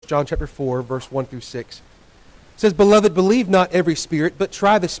John chapter 4, verse 1 through 6. It says, "Beloved, believe not every spirit, but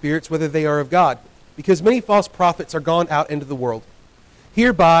try the spirits whether they are of God, because many false prophets are gone out into the world.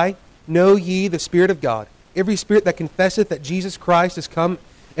 Hereby know ye the Spirit of God. Every spirit that confesseth that Jesus Christ is come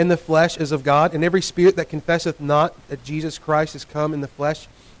in the flesh is of God, and every spirit that confesseth not that Jesus Christ is come in the flesh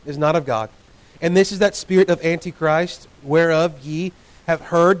is not of God. And this is that spirit of Antichrist, whereof ye have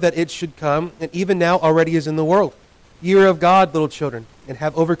heard that it should come, and even now already is in the world. Ye are of God, little children, and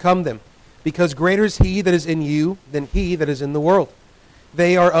have overcome them, because greater is he that is in you than he that is in the world.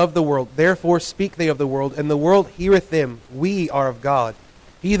 They are of the world, therefore speak they of the world, and the world heareth them. We are of God.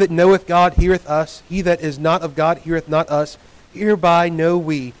 He that knoweth God heareth us. He that is not of God heareth not us. Hereby know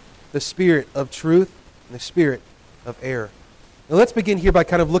we the spirit of truth and the spirit of error." Now let's begin here by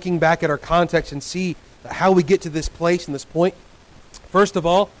kind of looking back at our context and see how we get to this place and this point. First of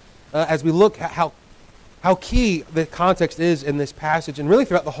all, as we look at how key the context is in this passage, and really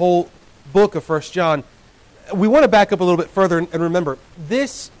throughout the whole book of 1 John, we want to back up a little bit further and remember,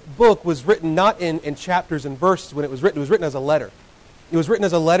 this book was written not in chapters and verses when it was written. It was written as a letter. It was written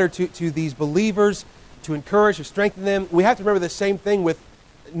as a letter to these believers to encourage, to strengthen them. We have to remember the same thing with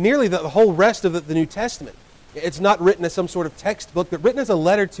nearly the whole rest of the New Testament. It's not written as some sort of textbook, but written as a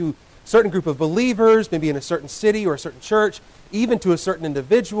letter to a certain group of believers, maybe in a certain city or a certain church, even to a certain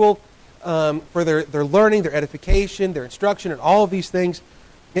individual, for their learning, their edification, their instruction, and all of these things.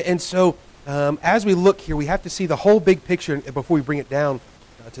 And so as we look here, we have to see the whole big picture before we bring it down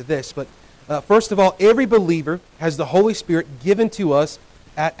to this. But first of all, every believer has the Holy Spirit given to us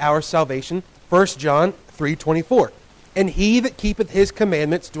at our salvation. 1 John 3:24. "And he that keepeth his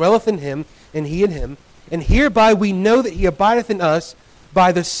commandments dwelleth in him, and he in him. And hereby we know that he abideth in us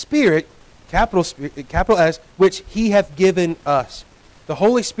by the Spirit," capital S, "which he hath given us." The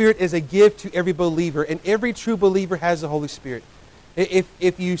Holy Spirit is a gift to every believer, and every true believer has the Holy Spirit.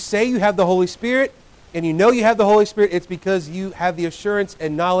 If you say you have the Holy Spirit, and you know you have the Holy Spirit, it's because you have the assurance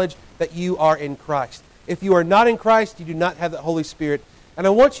and knowledge that you are in Christ. If you are not in Christ, you do not have the Holy Spirit. And I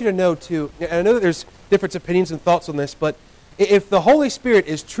want you to know, too, and I know that there's different opinions and thoughts on this, but if the Holy Spirit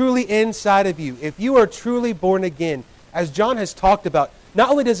is truly inside of you, if you are truly born again, as John has talked about, not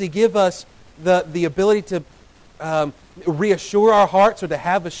only does he give us the ability to reassure our hearts or to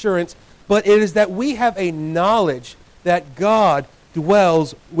have assurance, but it is that we have a knowledge that God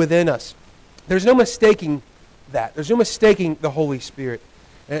dwells within us. There's no mistaking that. There's no mistaking the Holy Spirit.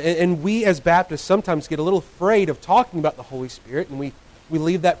 And we as Baptists sometimes get a little afraid of talking about the Holy Spirit, and we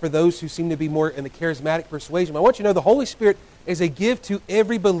leave that for those who seem to be more in the charismatic persuasion. I want you to know the Holy Spirit is a gift to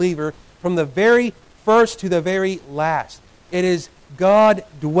every believer from the very first to the very last. It is God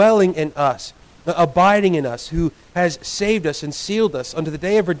dwelling in us, abiding in us, who has saved us and sealed us unto the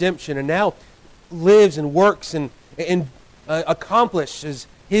day of redemption, and now lives and works and accomplishes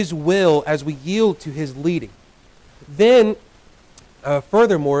His will as we yield to His leading. Then,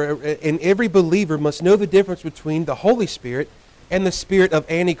 furthermore, and every believer must know the difference between the Holy Spirit and the spirit of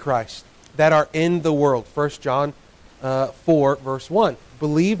Antichrist that are in the world. 1 John 4, verse 1.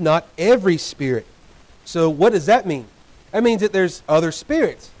 Believe not every spirit. So what does that mean? That means that there's other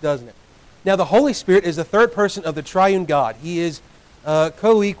spirits, doesn't it? Now, the Holy Spirit is the third person of the triune God. He is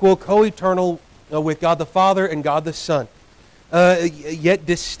co-equal, co-eternal with God the Father and God the Son, yet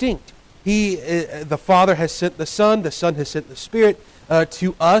distinct. The Father has sent the Son has sent the Spirit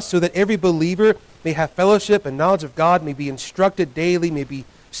to us so that every believer may have fellowship and knowledge of God, may be instructed daily, may be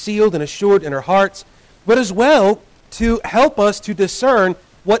sealed and assured in our hearts, but as well to help us to discern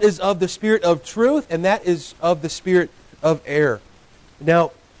what is of the spirit of truth and that is of the spirit of error. Now,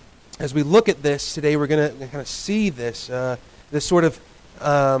 as we look at this today, we're going to kind of see this sort of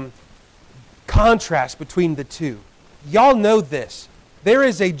contrast between the two. Y'all know this. There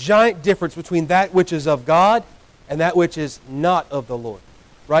is a giant difference between that which is of God and that which is not of the Lord.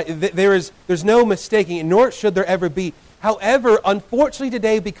 Right? There's no mistaking, nor should there ever be. However, unfortunately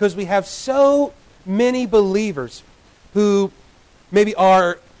today, because we have so many believers who maybe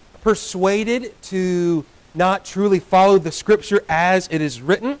are persuaded to not truly follow the Scripture as it is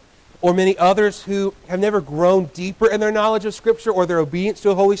written, or many others who have never grown deeper in their knowledge of Scripture or their obedience to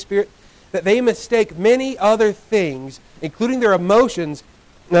the Holy Spirit, that they mistake many other things, including their emotions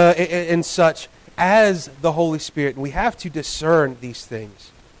and such, as the Holy Spirit. And we have to discern these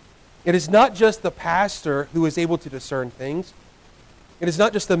things. It is not just the pastor who is able to discern things. It is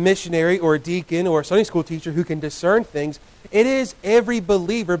not just a missionary or a deacon or a Sunday school teacher who can discern things. It is every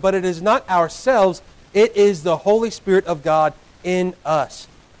believer, but it is not ourselves. It is the Holy Spirit of God in us.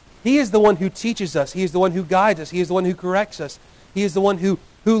 He is the one who teaches us. He is the one who guides us. He is the one who corrects us. He is the one who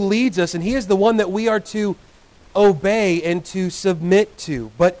leads us, and He is the one that we are to obey and to submit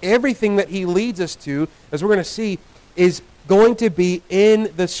to. But everything that he leads us to, as we're going to see, is going to be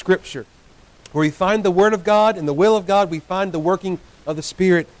in the Scripture. Where we find the Word of God and the will of God, we find the working of the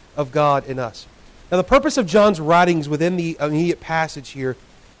Spirit of God in us. Now, the purpose of John's writings within the immediate passage here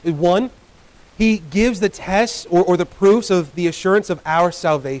is, one, he gives the tests or the proofs of the assurance of our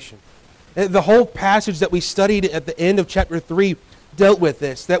salvation. The whole passage that we studied at the end of chapter 3 dealt with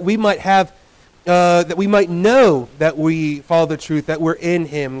this, that we might have, that we might know that we follow the truth, that we're in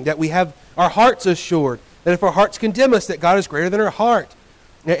Him, that we have our hearts assured, that if our hearts condemn us, that God is greater than our heart,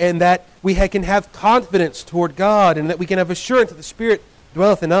 and that we can have confidence toward God, and that we can have assurance that the Spirit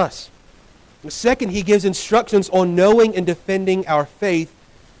dwelleth in us. Second, he gives instructions on knowing and defending our faith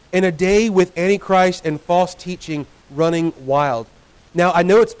in a day with Antichrist and false teaching running wild. Now, I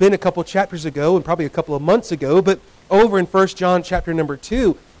know it's been a couple chapters ago and probably a couple of months ago, but over in 1 John chapter number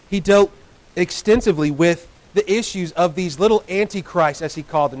 2, he dealt extensively with the issues of these little antichrists, as he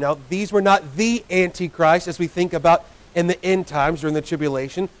called them. Now, these were not the antichrist as we think about in the end times during the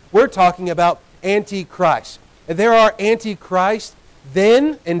tribulation. We're talking about antichrist. And there are antichrists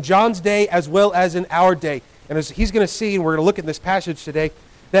then in John's day as well as in our day. And as he's going to see, and we're going to look at this passage today,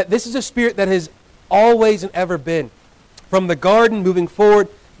 that this is a spirit that has always and ever been. From the garden moving forward,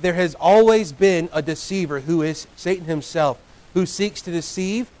 there has always been a deceiver who is Satan himself, who seeks to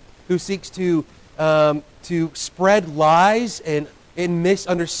deceive, who seeks to spread lies and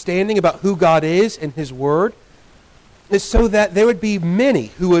misunderstanding about who God is and His Word, is so that there would be many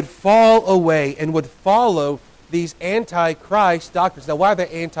who would fall away and would follow these antichrist doctrines. Now, why are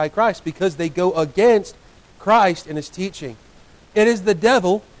they antichrist? Because they go against Christ and His teaching. It is the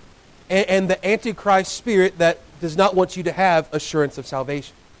devil and the antichrist spirit that does not want you to have assurance of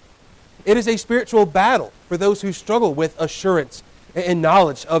salvation. It is a spiritual battle for those who struggle with assurance and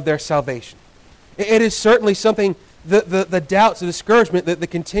knowledge of their salvation. It is certainly something, the doubts, the discouragement, the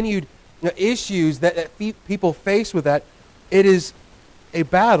continued issues that people face with that, it is a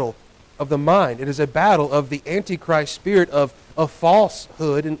battle of the mind. It is a battle of the antichrist spirit of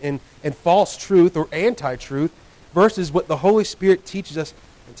falsehood and false truth or anti-truth versus what the Holy Spirit teaches us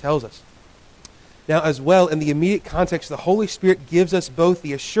and tells us. Now, as well, in the immediate context, the Holy Spirit gives us both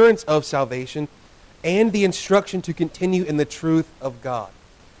the assurance of salvation and the instruction to continue in the truth of God.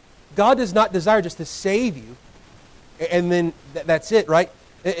 God does not desire just to save you, and then that's it, right?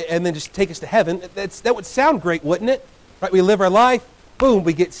 And then just take us to heaven. That would sound great, wouldn't it? Right? We live our life, boom,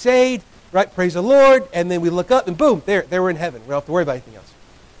 we get saved, right? Praise the Lord, and then we look up, and boom, there we're in heaven. We don't have to worry about anything else.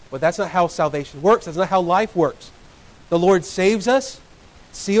 But that's not how salvation works. That's not how life works. The Lord saves us,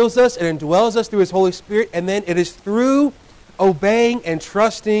 seals us, and indwells us through His Holy Spirit, and then it is through obeying and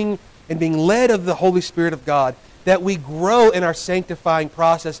trusting and being led of the Holy Spirit of God that we grow in our sanctifying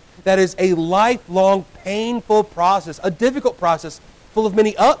process. That is a lifelong, painful process, a difficult process, full of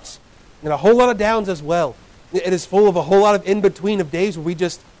many ups and a whole lot of downs as well. It is full of a whole lot of in-between of days where we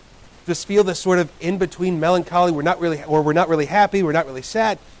just feel this sort of in-between melancholy. We're not really happy, we're not really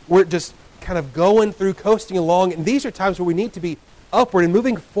sad. We're just kind of going through, coasting along. And these are times where we need to be upward and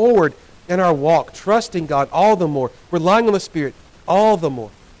moving forward in our walk, trusting God all the more, relying on the Spirit all the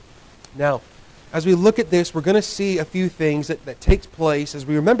more. Now, as we look at this, we're going to see a few things that takes place. As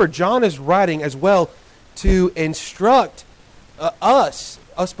we remember, John is writing as well to instruct us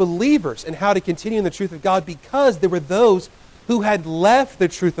believers in how to continue in the truth of God, because there were those who had left the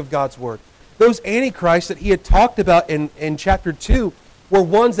truth of God's Word. Those antichrists that he had talked about in chapter 2 were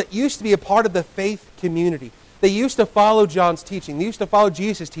ones that used to be a part of the faith community. They used to follow John's teaching. They used to follow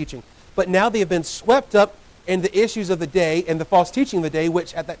Jesus' teaching. But now they have been swept up in the issues of the day and the false teaching of the day,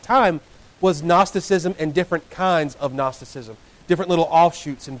 which at that time was Gnosticism and different kinds of Gnosticism, different little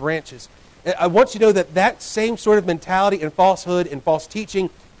offshoots and branches. I want you to know that that same sort of mentality and falsehood and false teaching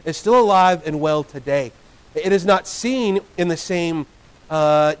is still alive and well today. It is not seen in the same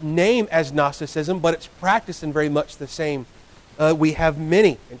name as Gnosticism, but it's practiced in very much the same. We have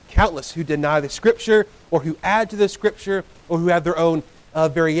many and countless who deny the Scripture or who add to the Scripture or who have their own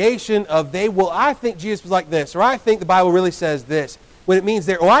variation of I think Jesus was like this, or I think the Bible really says this, when it means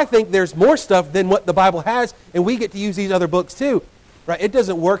I think there's more stuff than what the Bible has, and we get to use these other books too. Right? It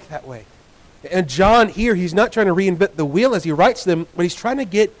doesn't work that way. And John here, he's not trying to reinvent the wheel as he writes them, but he's trying to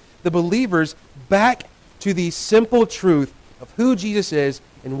get the believers back to the simple truth of who Jesus is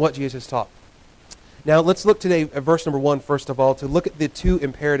and what Jesus has taught. Now, let's look today at verse number 1, first of all, to look at the two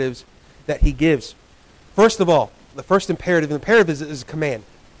imperatives that he gives. First of all, the first imperative is a command.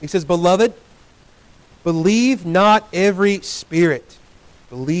 He says, "Beloved, believe not every spirit."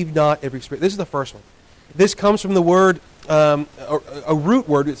 Believe not every spirit. This is the first one. This comes from the word, a root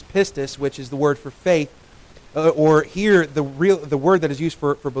word, it's pistis, which is the word for faith. or here the word that is used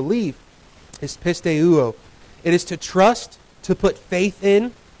for believe is pisteuo. It is to trust, to put faith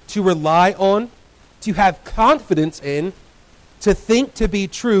in, to rely on, to have confidence in, to think to be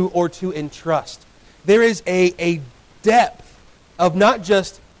true, or to entrust. There is a depth of not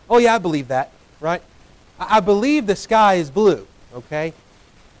just, oh yeah, I believe that, right? I believe the sky is blue, okay?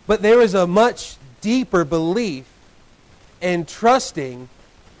 But there is a much deeper belief in trusting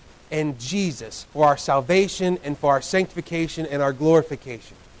in Jesus for our salvation and for our sanctification and our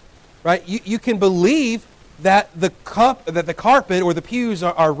glorification, right? You can believe that the carpet or the pews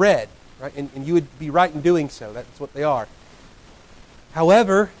are red, right? And you would be right in doing so. That's what they are.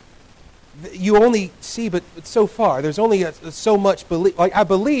 However, you only see but so far. There's only so much belief. Like I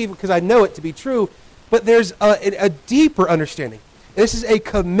believe because I know it to be true, but there's a deeper understanding. This is a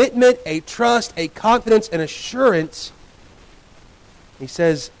commitment, a trust, a confidence, an assurance. He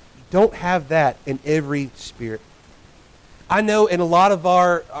says, you don't have that in every spirit. I know in a lot of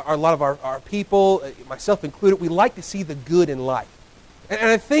our people, myself included, we like to see the good in life. And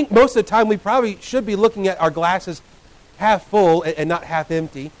I think most of the time we probably should be looking at our glasses half full and not half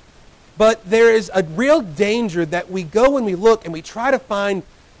empty. But there is a real danger that we go and we look and we try to find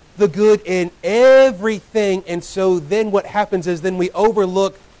the good in everything. And so then what happens is then we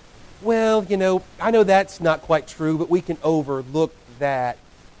overlook, well, I know that's not quite true, but we can overlook that.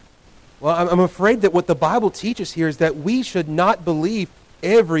 Well, I'm afraid that what the Bible teaches here is that we should not believe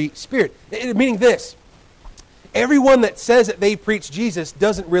every spirit. Meaning this, everyone that says that they preach Jesus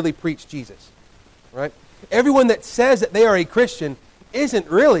doesn't really preach Jesus, right? Everyone that says that they are a Christian isn't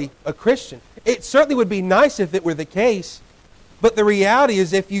really a Christian. It certainly would be nice if it were the case, but the reality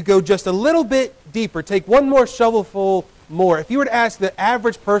is if you go just a little bit deeper, take one more shovelful more. If you were to ask the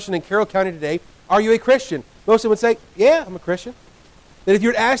average person in Carroll County today, are you a Christian? Most of them would say, yeah, I'm a Christian. That if you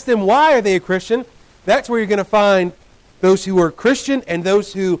were to ask them why are they a Christian, that's where you're going to find those who are Christian and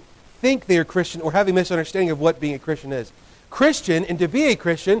those who think they are Christian or have a misunderstanding of what being a Christian is. Christian, and to be a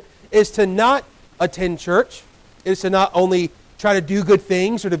Christian, is to not attend church. It is to not only try to do good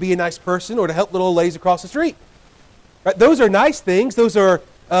things or to be a nice person or to help little old ladies across the street. Right? Those are nice things. Those are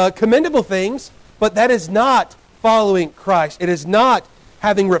commendable things, but that is not following Christ. It is not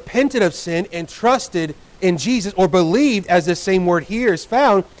having repented of sin and trusted in Jesus or believed, as this same word here is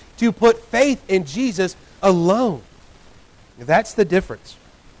found, to put faith in Jesus alone. That's the difference.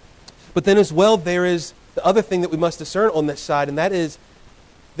 But then as well, there is the other thing that we must discern on this side, and that is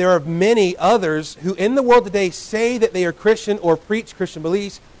there are many others who in the world today say that they are Christian or preach Christian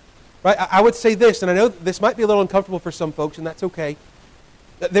beliefs. Right? I would say this, and I know this might be a little uncomfortable for some folks, and that's okay.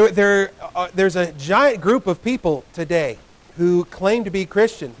 There's a giant group of people today who claim to be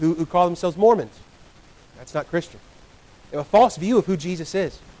Christian, who call themselves Mormons. That's not Christian. They have a false view of who Jesus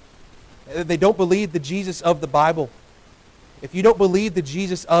is. They don't believe the Jesus of the Bible. If you don't believe the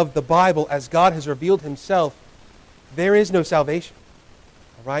Jesus of the Bible as God has revealed himself, there is no salvation.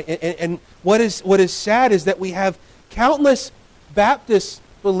 All right? And what is sad is that we have countless Baptist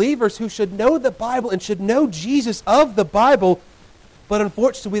believers who should know the Bible and should know Jesus of the Bible, but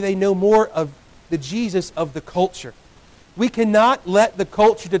unfortunately they know more of the Jesus of the culture. We cannot let the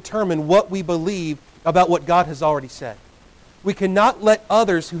culture determine what we believe about what God has already said. We cannot let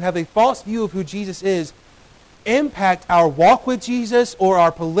others who have a false view of who Jesus is impact our walk with Jesus or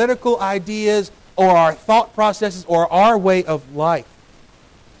our political ideas or our thought processes or our way of life.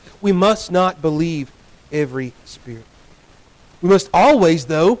 We must not believe every spirit. We must always,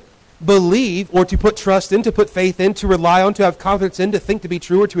 though, believe or to put trust in, to put faith in, to rely on, to have confidence in, to think to be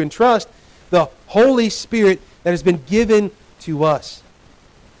true or to entrust the Holy Spirit that has been given to us.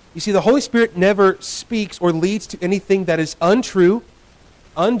 You see, the Holy Spirit never speaks or leads to anything that is untrue,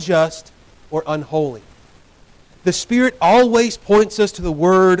 unjust, or unholy. The Spirit always points us to the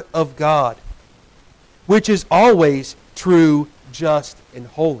Word of God, which is always true, just, and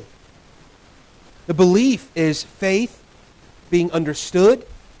holy. The belief is faith being understood,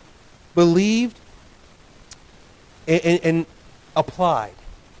 believed, and applied.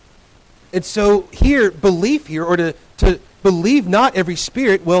 And so here, belief here, or to believe not every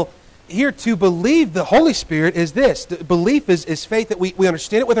spirit, well, here to believe the Holy Spirit is this. The belief is faith that we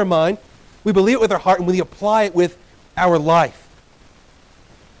understand it with our mind, we believe it with our heart, and we apply it with our life.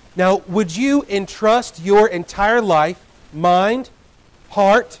 Now, would you entrust your entire life, mind,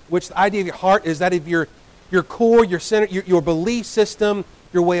 heart, which the idea of your heart is that of your core, your center, your belief system,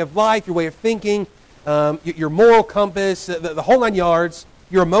 your way of life, your way of thinking, your moral compass, the whole 9 yards,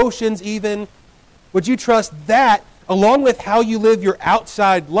 your emotions even. Would you trust that along with how you live your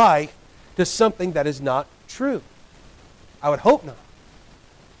outside life to something that is not true? I would hope not.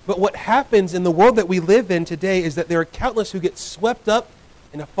 But what happens in the world that we live in today is that there are countless who get swept up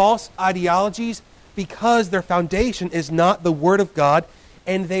in false ideologies because their foundation is not the Word of God,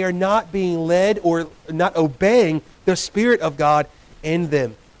 and they are not being led or not obeying the Spirit of God in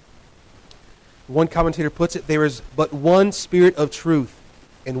them. One commentator puts it, there is but one Spirit of truth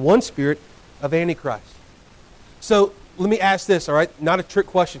and one Spirit of Antichrist. So let me ask this, all right? Not a trick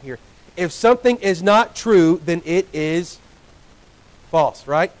question here. If something is not true, then it is false,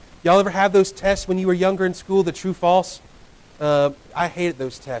 right? Y'all ever have those tests when you were younger in school, the true, false? I hated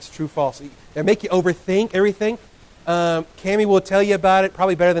those tests, true, false. They make you overthink everything. Cammie will tell you about it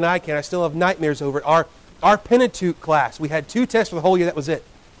probably better than I can. I still have nightmares over it. Our Pentateuch class, we had 2 tests for the whole year. That was it.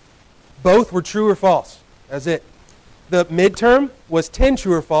 Both were true or false. That's it. The midterm was 10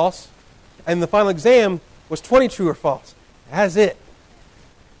 true or false, and the final exam was 20 true or false. That's it.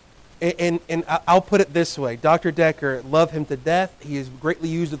 And I'll put it this way. Dr. Decker, love him to death. He is greatly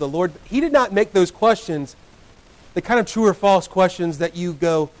used of the Lord. He did not make those questions the kind of true or false questions that you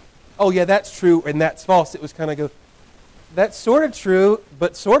go, oh yeah, that's true and that's false. It was kind of go, that's sort of true,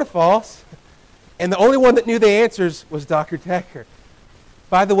 but sort of false. And the only one that knew the answers was Dr. Decker.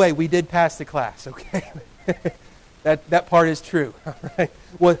 By the way, we did pass the class, okay? that part is true, all right?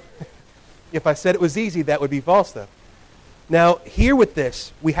 Well, if I said it was easy, that would be false, though. Now, here with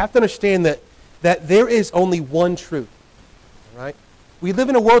this, we have to understand that there is only one truth, all right? We live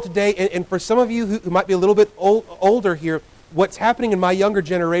in a world today, and for some of you who might be a little bit older here, what's happening in my younger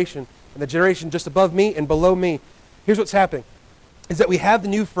generation, and the generation just above me and below me, here's what's happening, is that we have the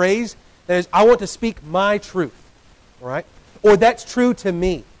new phrase that is, I want to speak my truth, all right? Or that's true to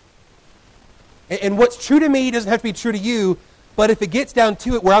me. And what's true to me doesn't have to be true to you, but if it gets down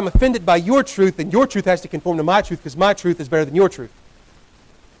to it where I'm offended by your truth, then your truth has to conform to my truth because my truth is better than your truth.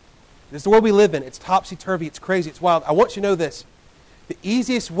 This is the world we live in. It's topsy-turvy. It's crazy. It's wild. I want you to know this. The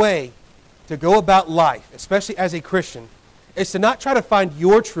easiest way to go about life, especially as a Christian, is to not try to find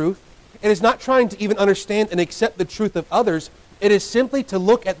your truth. It is not trying to even understand and accept the truth of others. It is simply to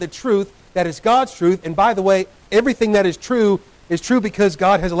look at the truth that is God's truth. And by the way, everything that is true because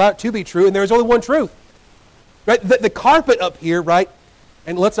God has allowed it to be true, and there is only one truth. Right? The carpet up here, right?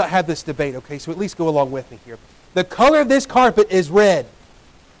 And let's not have this debate, okay? So at least go along with me here. The color of this carpet is red.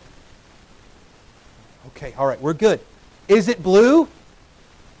 Okay, all right, we're good. Is it blue?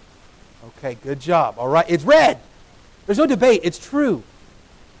 Okay, good job. All right, it's red. There's no debate. It's true.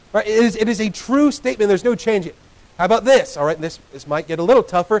 Right? It is a true statement. There's no change it. How about this? All right, this might get a little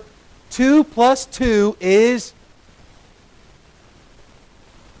tougher. 2 plus 2 is...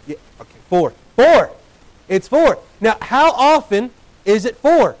 Yeah, okay, 4. 4. It's 4. Now, how often is it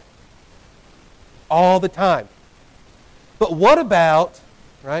 4? All the time. But what about,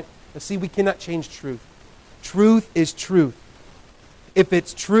 right? Let's see, we cannot change truth. Truth is truth. If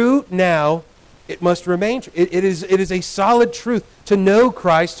it's true now, it must remain true. It is a solid truth to know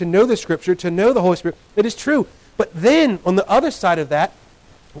Christ, to know the Scripture, to know the Holy Spirit. It is true. But then, on the other side of that,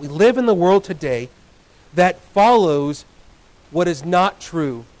 we live in the world today that follows what is not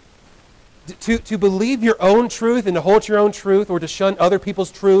true. To believe your own truth and to hold your own truth, or to shun other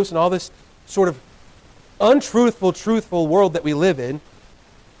people's truths and all this sort of untruthful, truthful world that we live in,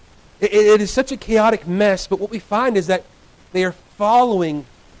 it is such a chaotic mess. But what we find is that they are following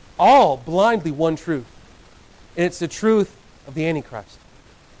all blindly one truth. And it's the truth of the Antichrist.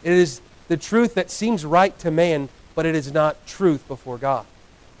 It is the truth that seems right to man, but it is not truth before God.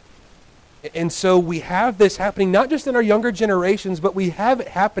 And so we have this happening not just in our younger generations, but we have it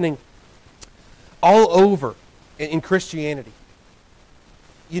happening all over in Christianity.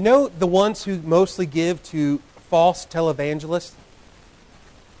 You know the ones who mostly give to false televangelists?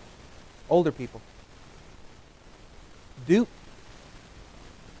 Older people. Do.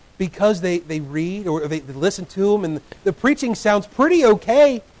 Because they read or they listen to them and the preaching sounds pretty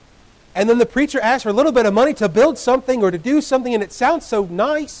okay, and then the preacher asks for a little bit of money to build something or to do something and it sounds so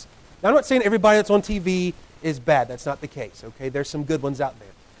nice. Now, I'm not saying everybody that's on TV is bad. That's not the case, okay? There's some good ones out there.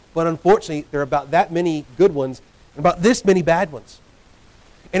 But unfortunately, there are about that many good ones and about this many bad ones.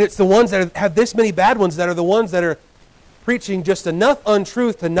 And it's the ones that have this many bad ones that are the ones that are preaching just enough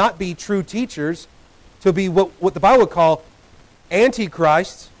untruth to not be true teachers, to be what the Bible would call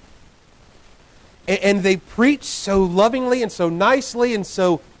antichrists. And they preach so lovingly and so nicely and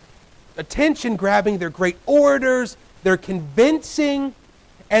so attention-grabbing. They're great orators. They're convincing.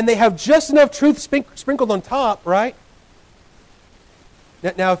 And they have just enough truth sprinkled on top, right?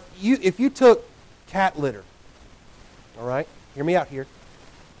 Now, if you took cat litter, all right, hear me out here,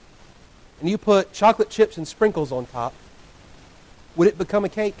 and you put chocolate chips and sprinkles on top, would it become a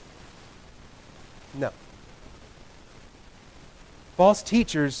cake? No. False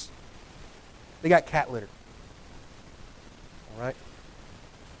teachers, they got cat litter. All right?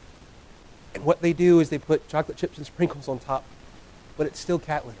 And what they do is they put chocolate chips and sprinkles on top, but it's still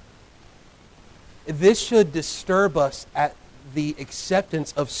cat litter. This should disturb us at the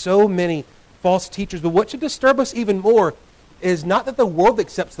acceptance of so many false teachers. But what should disturb us even more is not that the world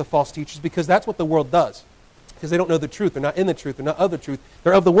accepts the false teachers, because that's what the world does. Because they don't know the truth. They're not in the truth. They're not of the truth.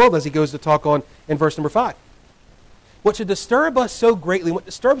 They're of the world, as he goes to talk on in verse number 5. What should disturb us so greatly, what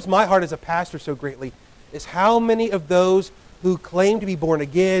disturbs my heart as a pastor so greatly, is how many of those who claim to be born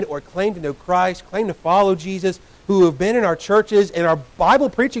again or claim to know Christ, claim to follow Jesus, who have been in our churches and our Bible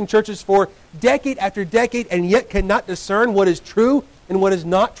preaching churches for decade after decade and yet cannot discern what is true and what is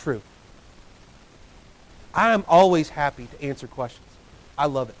not true. I am always happy to answer questions. I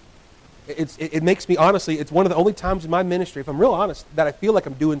love it. It makes me, honestly, it's one of the only times in my ministry, if I'm real honest, that I feel like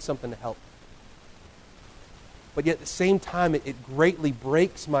I'm doing something to help. But yet at the same time, it greatly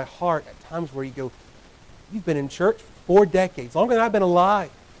breaks my heart at times where you go, you've been in church for 4 decades, longer than I've been alive.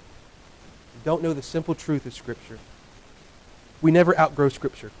 You don't know the simple truth of Scripture. We never outgrow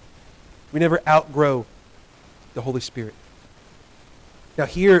Scripture. We never outgrow the Holy Spirit. Now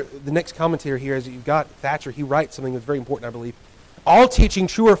here, the next commentary here, as you've got Thatcher, he writes something that's very important, I believe. All teaching,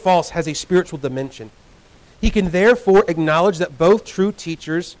 true or false, has a spiritual dimension. He can therefore acknowledge that both true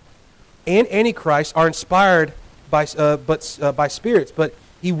teachers and Antichrist are inspired by spirits, but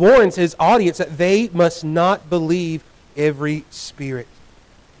he warns his audience that they must not believe every spirit.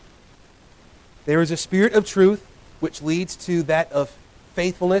 There is a spirit of truth, which leads to that of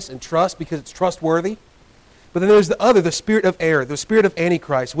faithfulness and trust because it's trustworthy. But then there's the other, the spirit of error, the spirit of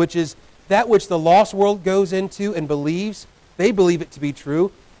Antichrist, which is that which the lost world goes into and believes. They believe it to be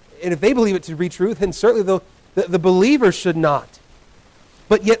true. And if they believe it to be true, then certainly the believers should not.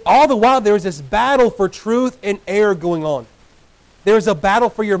 But yet all the while there is this battle for truth and error going on. There is a battle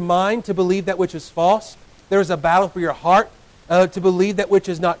for your mind to believe that which is false. There is a battle for your heart to believe that which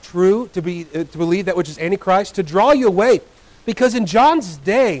is not true, to believe that which is Antichrist, to draw you away. Because in John's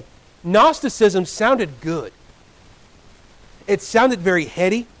day, Gnosticism sounded good. It sounded very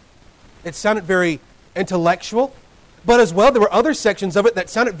heady. It sounded very intellectual. But as well, there were other sections of it that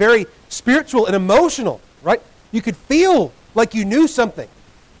sounded very spiritual and emotional, right? You could feel like you knew something.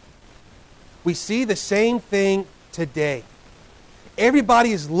 We see the same thing today.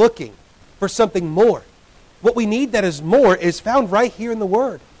 Everybody is looking for something more. What we need that is more is found right here in the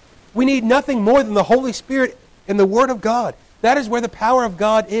Word. We need nothing more than the Holy Spirit and the Word of God. That is where the power of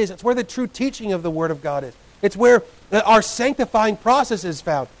God is. It's where the true teaching of the Word of God is. It's where our sanctifying process is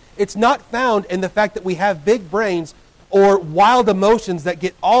found. It's not found in the fact that we have big brains or wild emotions that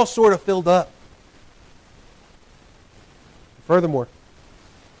get all sort of filled up. Furthermore,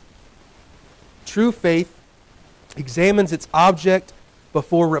 true faith examines its object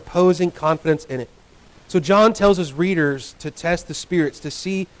before reposing confidence in it. So John tells his readers to test the spirits to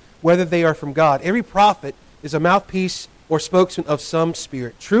see whether they are from God. Every prophet is a mouthpiece or spokesman of some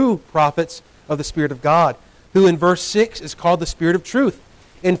spirit. True prophets of the Spirit of God, who in verse 6 is called the Spirit of truth,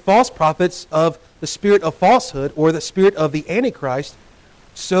 and false prophets of the spirit of falsehood or the spirit of the Antichrist.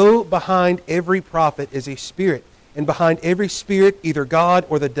 So behind every prophet is a spirit, and behind every spirit either God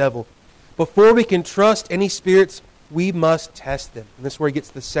or the devil. Before we can trust any spirits, we must test them. And this is where he gets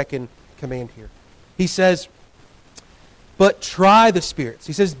the second command here. He says, but try the spirits.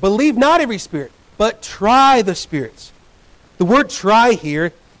 He says, believe not every spirit, but try the spirits. The word try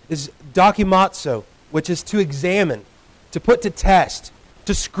here is dokimazo, which is to examine, to put to test,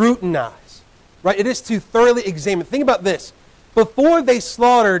 to scrutinize. Right? It is to thoroughly examine. Think about this. Before they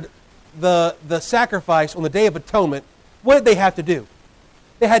slaughtered the sacrifice on the Day of Atonement, what did they have to do?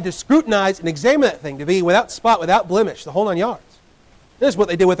 They had to scrutinize and examine that thing to be without spot, without blemish, the whole 9 yards. This is what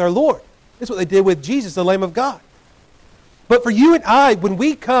they did with our Lord. This is what they did with Jesus, the Lamb of God. But for you and I, when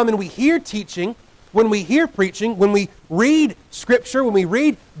we come and we hear teaching, when we hear preaching, when we read Scripture, when we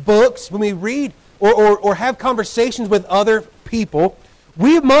read books, when we read or have conversations with other people,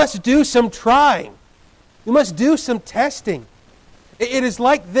 we must do some trying. We must do some testing. It is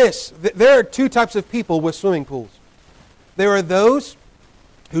like this. There are two types of people with swimming pools. There are those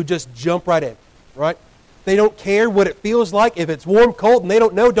who just jump right in, right? They don't care what it feels like. If it's warm, cold, and they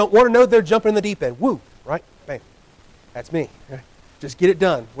don't want to know, they're jumping in the deep end. Woo, right? Bam. That's me. Right? Just get it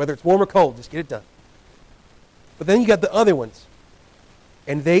done. Whether it's warm or cold, just get it done. But then you got the other ones.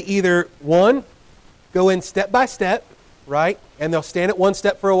 And they either, one, go in step by step, right? And they'll stand at one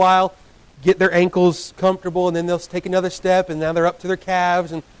step for a while, get their ankles comfortable, and then they'll take another step, and now they're up to their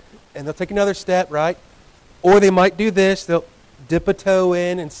calves, and they'll take another step, right? Or they might do this. They'll dip a toe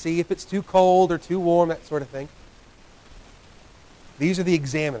in and see if it's too cold or too warm, that sort of thing. These are the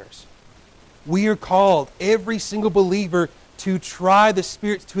examiners. We are called, every single believer, to try the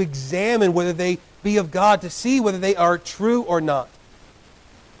spirits, to examine whether they be of God, to see whether they are true or not.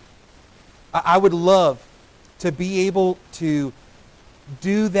 I would love to be able to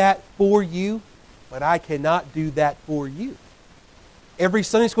do that for you, but I cannot do that for you. Every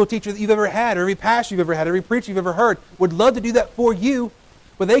Sunday school teacher that you've ever had, or every pastor you've ever had, every preacher you've ever heard would love to do that for you,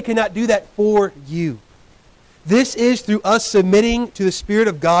 but they cannot do that for you. This is through us submitting to the Spirit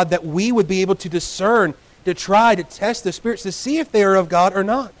of God that we would be able to discern, to try to test the spirits, to see if they are of God or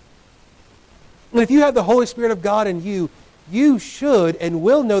not. And if you have the Holy Spirit of God in you, you should and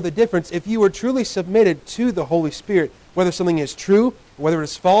will know the difference if you are truly submitted to the Holy Spirit, whether something is true, whether it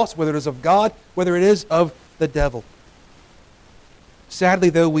is false, whether it is of God, whether it is of the devil.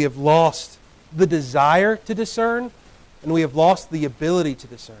 Sadly, though, we have lost the desire to discern, and we have lost the ability to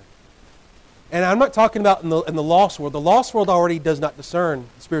discern. And I'm not talking about in the lost world. The lost world already does not discern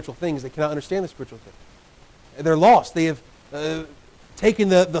spiritual things. They cannot understand the spiritual things. They're lost. They have taken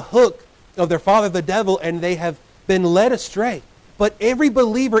the hook of their father, the devil, and they have been led astray. But every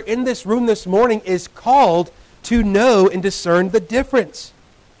believer in this room this morning is called to know and discern the difference.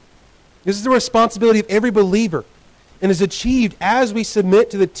 This is the responsibility of every believer, and is achieved as we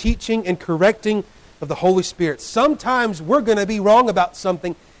submit to the teaching and correcting of the Holy Spirit. Sometimes we're going to be wrong about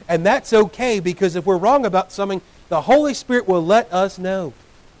something, and that's okay, because if we're wrong about something, the Holy Spirit will let us know.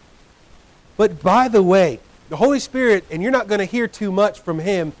 But by the way, the Holy Spirit, and you're not going to hear too much from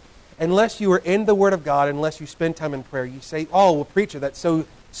Him unless you are in the Word of God, unless you spend time in prayer. You say, oh, well, preacher, that's so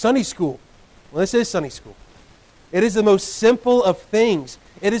Sunday school. Well, this is Sunday school. It is the most simple of things.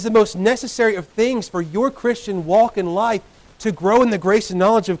 It is the most necessary of things for your Christian walk in life to grow in the grace and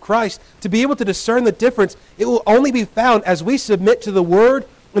knowledge of Christ, to be able to discern the difference. It will only be found as we submit to the Word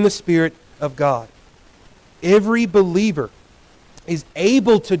and the Spirit of God. Every believer is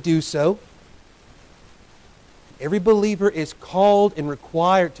able to do so. Every believer is called and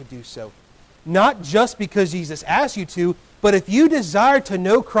required to do so. Not just because Jesus asked you to, but if you desire to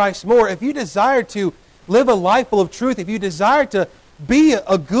know Christ more, if you desire to live a life full of truth, if you desire to be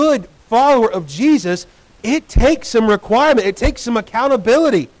a good follower of Jesus, it takes some requirement. It takes some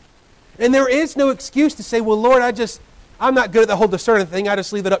accountability. And there is no excuse to say, well, Lord, I'm not good at the whole discerning thing. I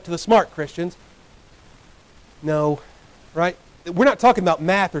just leave it up to the smart Christians. No, right? We're not talking about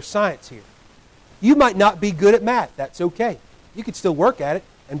math or science here. You might not be good at math. That's okay. You can still work at it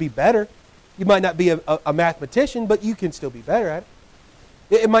and be better. You might not be a mathematician, but you can still be better at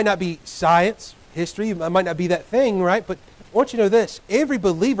it. It might not be science, history. It might not be that thing, right? But I want you to know this. Every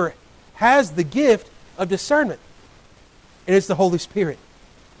believer has the gift of discernment. And it's the Holy Spirit.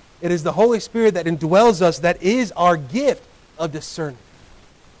 It is the Holy Spirit that indwells us that is our gift of discernment.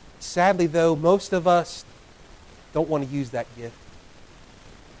 Sadly, though, most of us don't want to use that gift.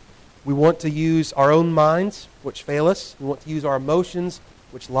 We want to use our own minds, which fail us. We want to use our emotions,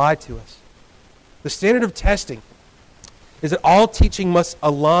 which lie to us. The standard of testing is that all teaching must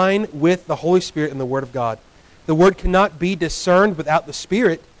align with the Holy Spirit and the Word of God. The Word cannot be discerned without the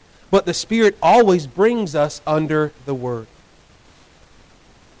Spirit, but the Spirit always brings us under the Word.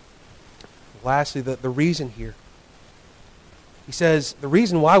 Lastly, the reason here. He says, the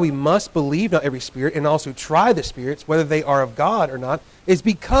reason why we must believe not every spirit and also try the spirits, whether they are of God or not, is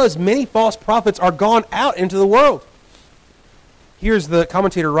because many false prophets are gone out into the world. Here's the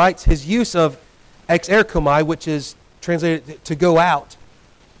commentator writes, his use of exerchomai, which is translated to go out,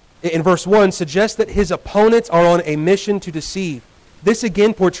 in verse 1, suggests that his opponents are on a mission to deceive. This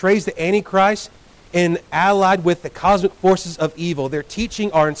again portrays the Antichrist and allied with the cosmic forces of evil. Their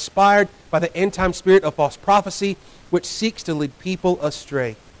teaching are inspired by the end-time spirit of false prophecy, which seeks to lead people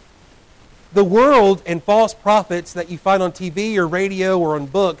astray. The world and false prophets that you find on TV or radio or on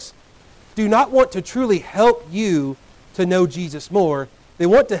books do not want to truly help you to know Jesus more. They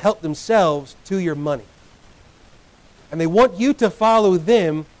want to help themselves to your money. And they want you to follow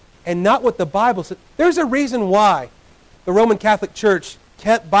them and not what the Bible says. There's a reason why the Roman Catholic Church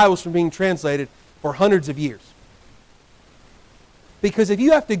kept Bibles from being translated for hundreds of years. Because if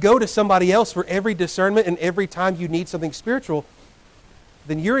you have to go to somebody else for every discernment and every time you need something spiritual,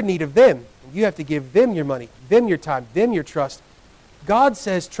 then you're in need of them. You have to give them your money, them your time, them your trust. God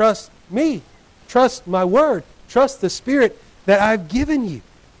says, trust me, trust my word, trust the Spirit that I've given you.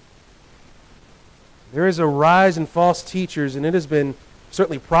 There is a rise in false teachers, and it has been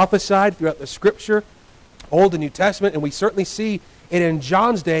certainly prophesied throughout the Scripture, Old and New Testament, and we certainly see it in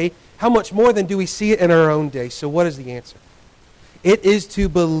John's day. How much more than do we see it in our own day? So what is the answer? It is to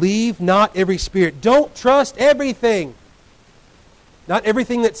believe not every spirit. Don't trust everything. Not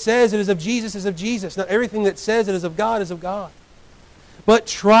everything that says it is of Jesus is of Jesus. Not everything that says it is of God is of God. but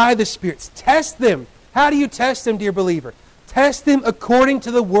try the spirits. Test them. How do you test them, dear believer? Test them according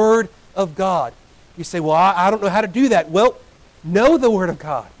to the Word of God. You say, well, I don't know how to do that. Well, know the Word of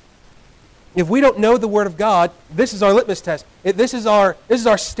God. If we don't know the Word of God, this is our litmus test. This is our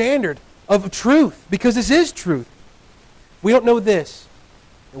standard of truth, because this is truth. If we don't know this,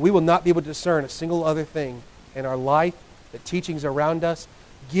 and we will not be able to discern a single other thing in our life, the teachings around us.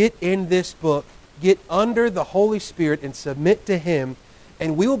 Get in this book, get under the Holy Spirit and submit to Him,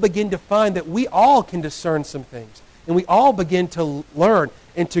 and we will begin to find that we all can discern some things. And we all begin to learn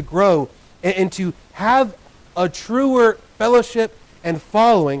and to grow and to have a truer fellowship and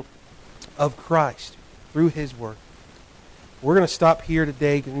following of Christ through His Word. We're going to stop here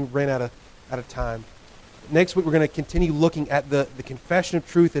today because we ran out of time. Next week we're going to continue looking at the confession of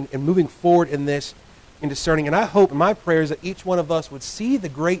truth and moving forward in this in discerning. And I hope, and my prayer is that each one of us would see the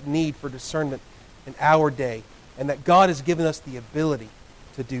great need for discernment in our day, and that God has given us the ability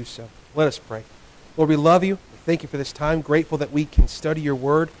to do so. Let us pray. Lord, we love you. We thank you for this time. Grateful that we can study your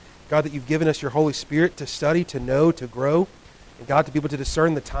word. God, that you've given us your Holy Spirit to study, to know, to grow. And God, to be able to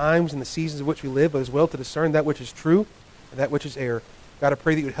discern the times and the seasons in which we live, but as well to discern that which is true and that which is error. God, I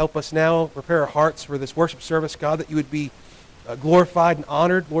pray that you would help us now, prepare our hearts for this worship service. God, that you would be glorified and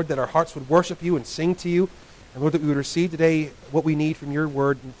honored. Lord, that our hearts would worship you and sing to you. And Lord, that we would receive today what we need from your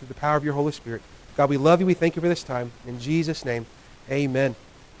word and through the power of your Holy Spirit. God, we love you. We thank you for this time. In Jesus' name, amen.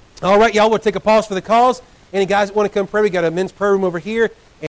 All right, y'all, we'll take a pause for the calls. Any guys that want to come pray, we got a men's prayer room over here.